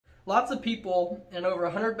Lots of people and over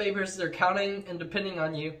 100 babies are counting and depending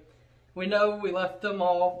on you. We know we left them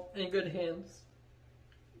all in good hands.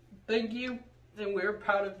 Thank you, and we're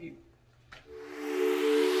proud of you.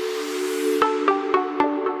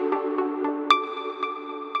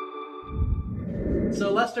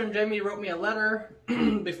 So Lester and Jamie wrote me a letter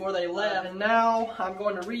before they left, and now I'm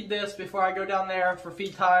going to read this before I go down there for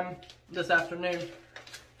feed time this afternoon.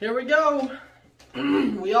 Here we go.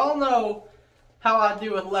 We all know how I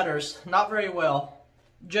do with letters. Not very well.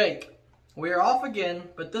 Jake, we are off again,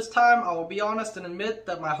 but this time I will be honest and admit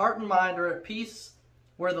that my heart and mind are at peace,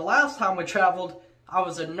 where the last time we traveled, I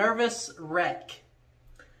was a nervous wreck.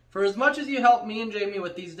 For as much as you helped me and Jamie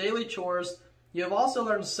with these daily chores, you have also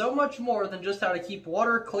learned so much more than just how to keep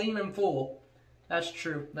water clean and full. That's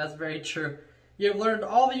true. That's very true. You have learned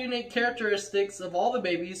all the unique characteristics of all the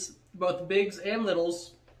babies, both bigs and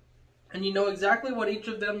littles, and you know exactly what each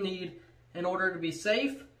of them need in order to be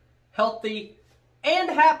safe, healthy, and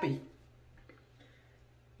happy.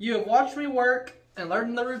 You have watched me work and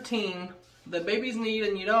learned the routine that babies need,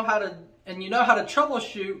 and you know how to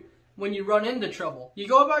troubleshoot when you run into trouble. You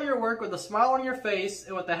go about your work with a smile on your face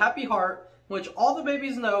and with a happy heart, which all the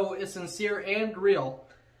babies know is sincere and real.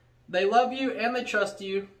 They love you and they trust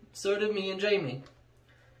you, so do me and Jamie.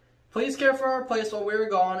 Please care for our place while we are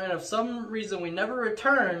gone, and if some reason we never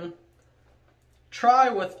return, try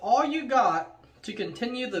with all you got to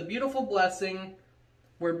continue the beautiful blessing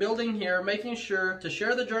we're building here, making sure to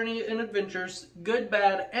share the journey and adventures, good,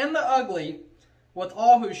 bad, and the ugly, with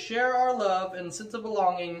all who share our love and sense of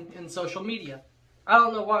belonging in social media. I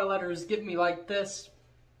don't know why letters get me like this.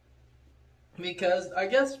 Because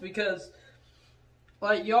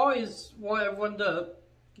like, you always want everyone to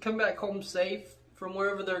come back home safe from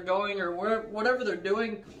wherever they're going or whatever they're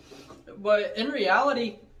doing. But in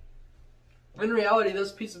reality,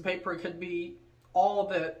 this piece of paper could be all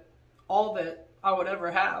that I would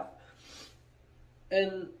ever have.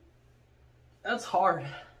 And that's hard.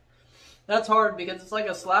 That's hard because it's like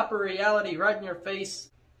a slap of reality right in your face.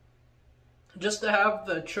 Just to have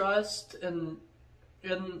the trust and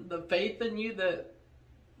the faith in you that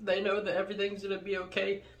they know that everything's going to be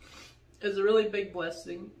okay is a really big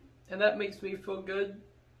blessing. And that makes me feel good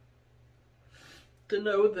to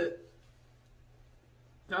know that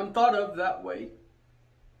I'm thought of that way.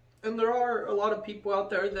 And there are a lot of people out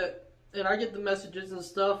there that, and I get the messages and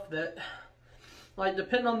stuff that, like,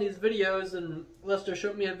 depend on these videos. And Lester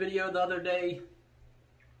showed me a video the other day.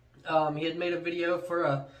 He had made a video for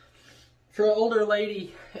an older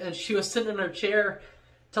lady, and she was sitting in her chair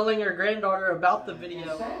telling her granddaughter about the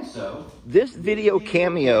video. This video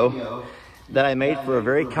cameo that I made for a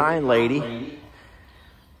very kind lady,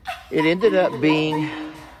 it ended up being,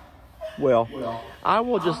 well, I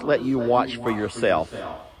will just let you watch for yourself.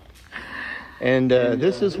 And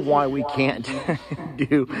this is why we can't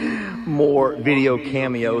do more video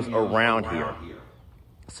cameos around here.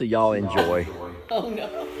 So y'all enjoy. Oh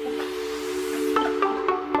no.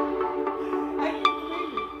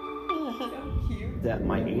 That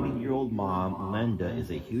my 80-year-old mom, Linda,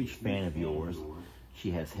 is a huge fan of yours.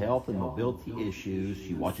 She has health and mobility issues.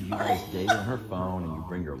 She watches you guys daily on her phone, and you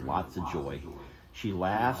bring her lots of joy. She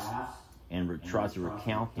laughs and tries to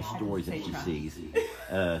recount the stories that she sees.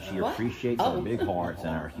 She appreciates our big hearts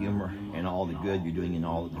and our humor and all the good you're doing in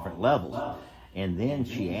all the different levels. And then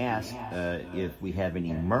she asks if we have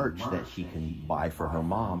any merch that she can buy for her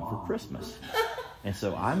mom for Christmas. And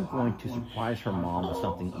so I'm going to surprise her mom with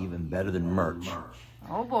something even better than merch.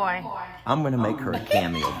 Oh boy. I'm going to make her a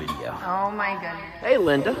cameo video. Oh my goodness. Hey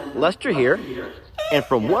Linda, Lester here. And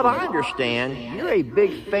from what I understand, you're a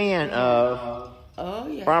big fan of... Oh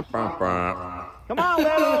yeah. Come on,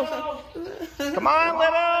 Littles! Come on,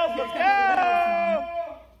 Littles! Let's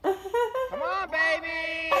go! Come on,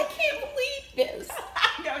 baby! I can't believe this.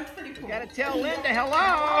 Yeah, it's pretty cool. You gotta tell Linda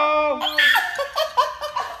hello!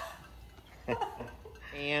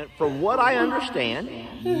 And from what I understand,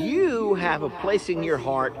 you have a place in your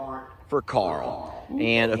heart for Carl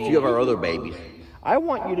and a few of our other babies. I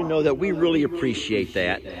want you to know that we really appreciate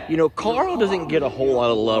that. You know, Carl doesn't get a whole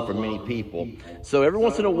lot of love from many people. So every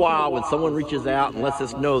once in a while, when someone reaches out and lets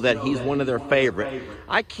us know that he's one of their favorite,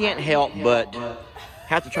 I can't help but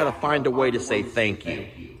have to try to find a way to say thank you.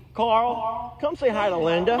 Carl, come say hi to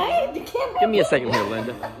Linda. Give me a second here,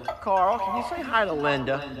 Linda. Carl, can you say hi to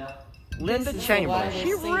Linda? Linda Chamberlain.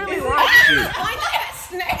 She really likes you.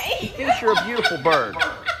 He's your beautiful bird.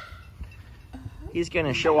 He's going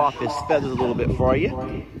to show off his feathers a little bit for you.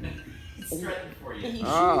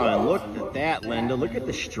 Oh, and look at that, Linda. Look at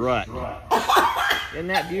the strut. Isn't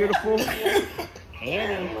that beautiful?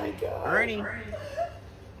 Annie, Ernie,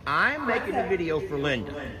 I'm making a video for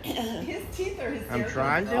Linda. His teeth are hysterical. I'm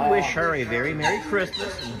trying to wish her a very Merry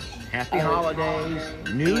Christmas and Happy Holidays,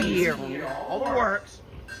 New Year, all the works.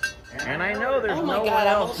 And I know there's no one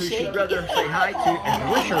else who should rather say hi to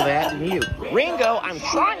and wish her that than you. Ringo, I'm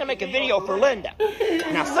trying to make a video for Linda.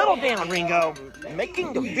 Now settle down, Ringo.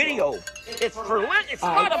 Making the video. It's for Linda. It's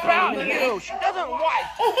not about you. She doesn't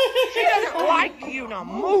like you. Now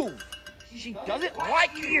move. She doesn't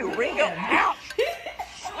like you, Ringo. Ouch.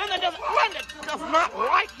 Linda does not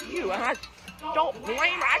like you. And I don't blame her.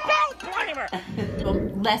 I don't blame her. Well,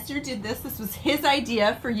 Lester did this. This was his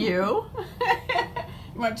idea for you.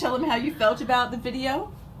 You want to tell him how you felt about the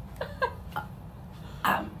video?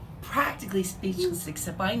 I'm practically speechless,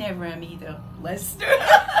 except I never am either, Lester.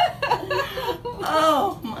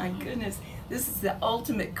 Oh my goodness, this is the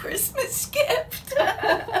ultimate Christmas gift.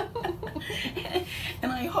 And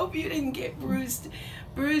I hope you didn't get bruised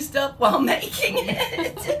up while making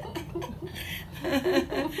it.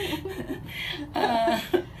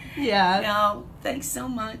 Yeah. No, thanks so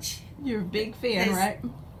much. You're a big fan, right?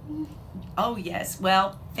 Oh yes,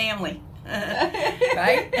 well, family,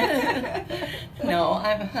 right? No,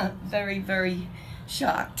 I'm very, very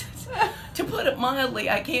shocked. To put it mildly,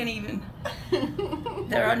 I can't even,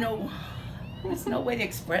 there's no way to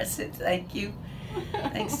express it. Thank you.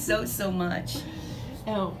 Thanks so much.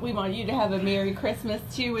 Oh, we want you to have a Merry Christmas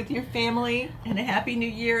too with your family and a Happy New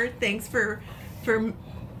Year. Thanks for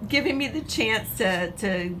giving me the chance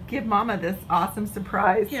to give Mama this awesome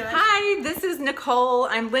surprise. Yeah. Hi, this is Nicole.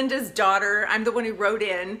 I'm Linda's daughter. I'm the one who wrote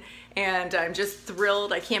in, and I'm just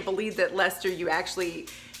thrilled. I can't believe that, Lester, you actually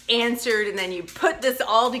answered and then you put this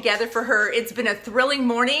all together for her. It's been a thrilling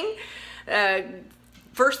morning.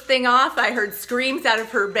 First thing off, I heard screams out of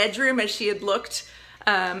her bedroom as she had looked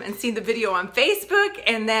and seen the video on Facebook,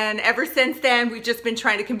 and then ever since then, we've just been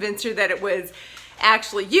trying to convince her that it was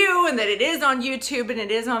actually you and that it is on YouTube and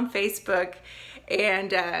it is on Facebook,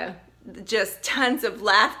 and just tons of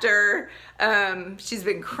laughter. She's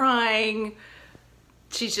been crying.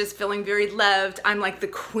 She's just feeling very loved. I'm like the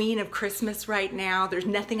queen of Christmas right now. There's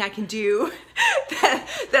nothing I can do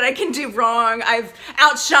that I can do wrong. I've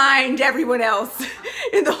outshined everyone else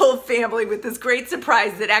in the whole family with this great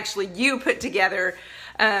surprise that actually you put together.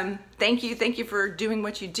 Thank you for doing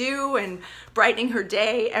what you do and brightening her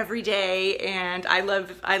day every day. And I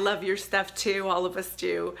love your stuff too. All of us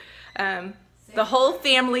do. The whole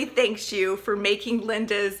family thanks you for making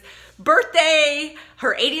Linda's birthday,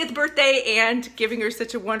 her 80th birthday, and giving her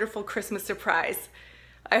such a wonderful Christmas surprise.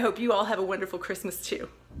 I hope you all have a wonderful Christmas too.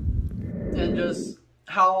 And just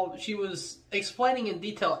how she was explaining in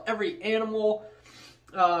detail every animal,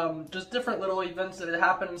 just different little events that had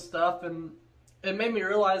happened and stuff, and it made me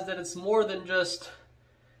realize that it's more than just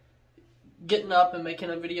getting up and making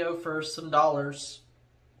a video for some dollars.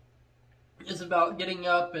 It's about getting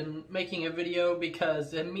up and making a video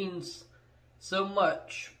because it means so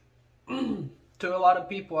much to a lot of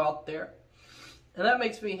people out there. And that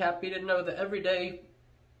makes me happy to know that every day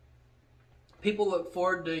people look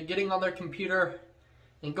forward to getting on their computer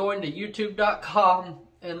and going to youtube.com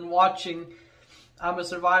and watching I'm a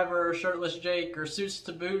Survivor or Shirtless Jake or Suits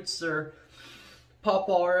to Boots or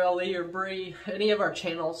Papa or Ellie or Bree, any of our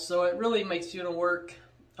channels. So it really makes you to work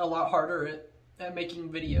a lot harder at making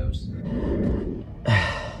videos.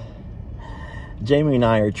 Jamie and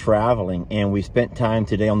I are traveling, and we spent time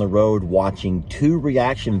today on the road watching 2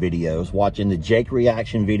 reaction videos, watching the Jake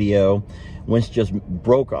reaction video, which just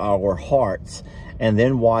broke our hearts, and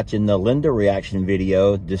then watching the Linda reaction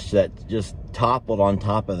video that just toppled on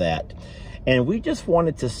top of that. And we just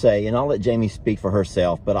wanted to say, and I'll let Jamie speak for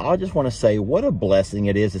herself, but I just want to say what a blessing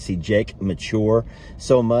it is to see Jake mature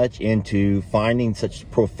so much into finding such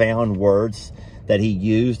profound words that he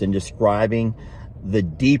used in describing the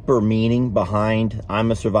deeper meaning behind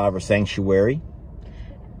I'm a Survivor Sanctuary.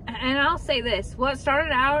 And I'll say this, what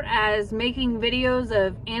started out as making videos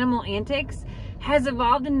of animal antics has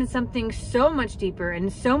evolved into something so much deeper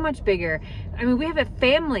and so much bigger. I mean, we have a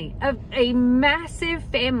family, a massive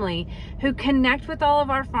family who connect with all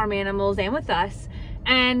of our farm animals and with us.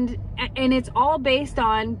 And it's all based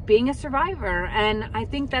on being a survivor. And I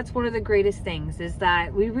think that's one of the greatest things, is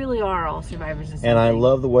that we really are all survivors of something. And I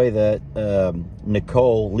love the way that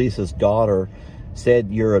Nicole, Lisa's daughter, said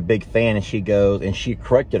you're a big fan, and she goes, and she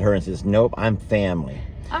corrected her and says, nope, I'm family.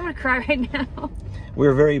 I'm gonna cry right now.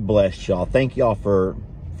 We're very blessed, y'all. Thank y'all for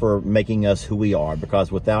making us who we are,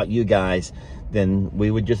 because without you guys, then we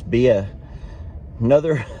would just be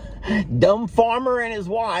another dumb farmer and his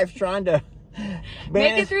wife trying to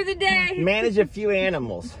make it through the day. Manage a few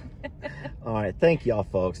animals. All right, thank y'all,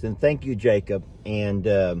 folks. And thank you, Jacob.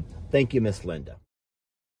 And thank you, Miss Linda.